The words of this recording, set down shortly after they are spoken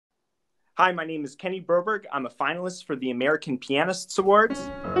Hi, my name is Kenny Broberg. I'm a finalist for the American Pianists Awards.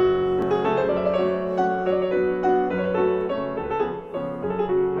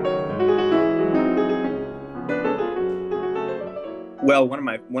 Well,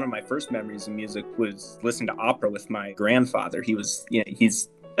 one of my first memories of music was listening to opera with my grandfather. He's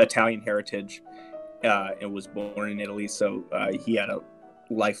Italian heritage, and was born in Italy, so he had a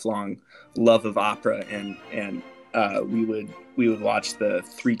lifelong love of opera, and we would watch the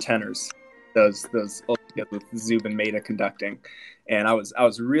Three Tenors, those old with Zubin Mehta conducting, and I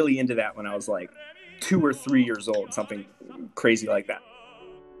was really into that when I was like 2 or 3 years old, something crazy like that.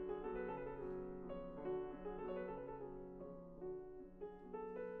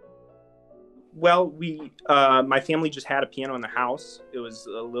 Well, my family just had a piano in the house. It was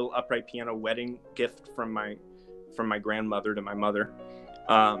a little upright piano wedding gift from my grandmother to my mother.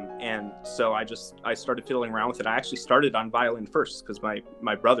 And so I started fiddling around with it. I actually started on violin first because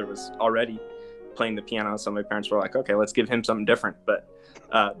my brother was already playing the piano. So my parents were like, okay, let's give him something different. But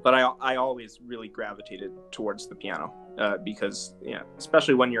I always really gravitated towards the piano, because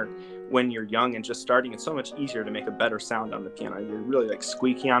especially when you're young and just starting, it's so much easier to make a better sound on the piano. You're really like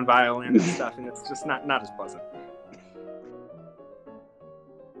squeaky on violin and stuff, and it's just not as pleasant.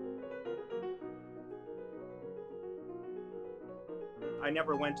 I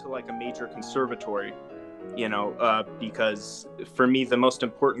never went to like a major conservatory, because for me the most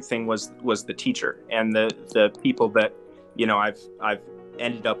important thing was the teacher and the people that I've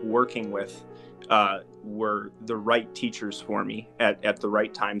ended up working with, were the right teachers for me at the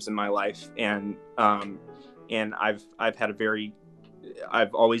right times in my life, and I've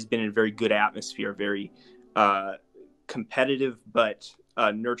always been in a very good atmosphere, very competitive but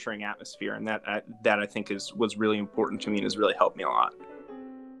nurturing atmosphere, and that I think was really important to me and has really helped me a lot.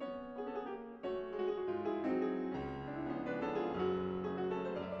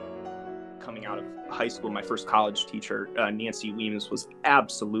 Coming out of high school, my first college teacher, Nancy Weems, was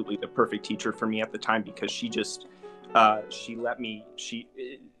absolutely the perfect teacher for me at the time, because she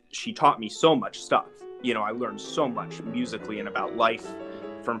taught me so much stuff. I learned so much musically and about life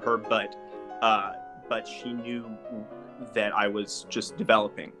from her, but she knew that I was just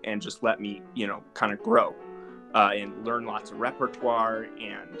developing and just let me, kind of grow, and learn lots of repertoire,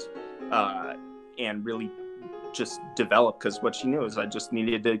 and really just develop, because what she knew is I just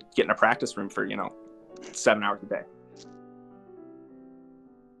needed to get in a practice room for 7 hours a day.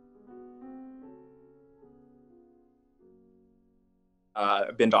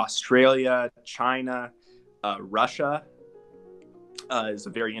 I've been to Australia, China, Russia is a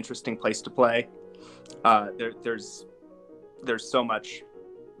very interesting place to play. There's so much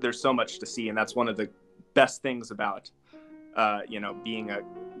to see, and that's one of the best things about being a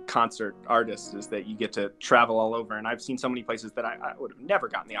concert artist, is that you get to travel all over, and I've seen so many places that I would have never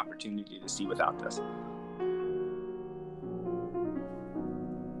gotten the opportunity to see without this.